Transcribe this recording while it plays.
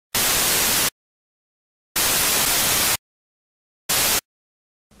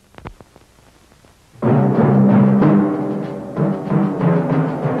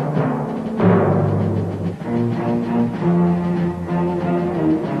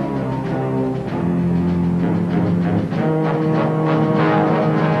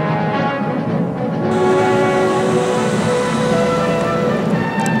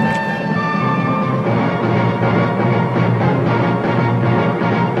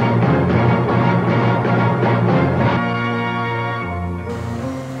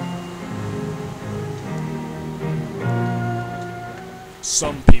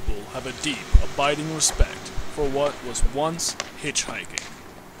have a deep, abiding respect for what was once hitchhiking.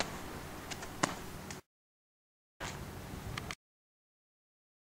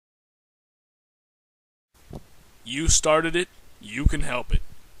 You started it, you can help it,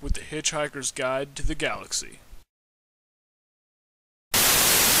 with the Hitchhiker's Guide to the Galaxy.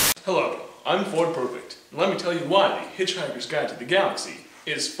 Hello, I'm Ford Perfect, and let me tell you why the Hitchhiker's Guide to the Galaxy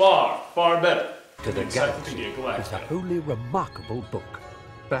is far, far better to the Galaxy Galactica. is a wholly remarkable book.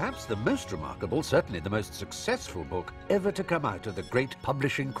 Perhaps the most remarkable, certainly the most successful book ever to come out of the great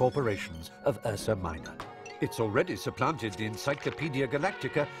publishing corporations of Ursa Minor. It's already supplanted the Encyclopedia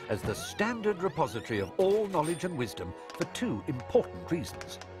Galactica as the standard repository of all knowledge and wisdom for two important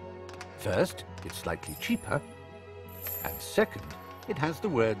reasons. First, it's slightly cheaper, and second, it has the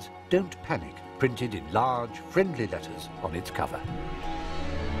words "Don't Panic" printed in large, friendly letters on its cover.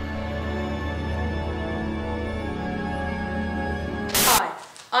 Hi,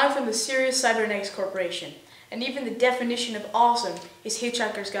 I'm from the Sirius Cybernetics Corporation, and even the definition of awesome is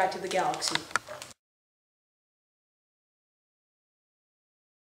Hitchhiker's Guide to the Galaxy.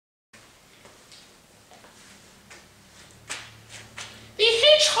 The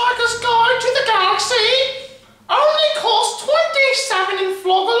Hitchhiker's Guide to the Galaxy only costs 27 in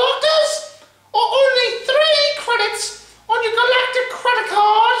Flogger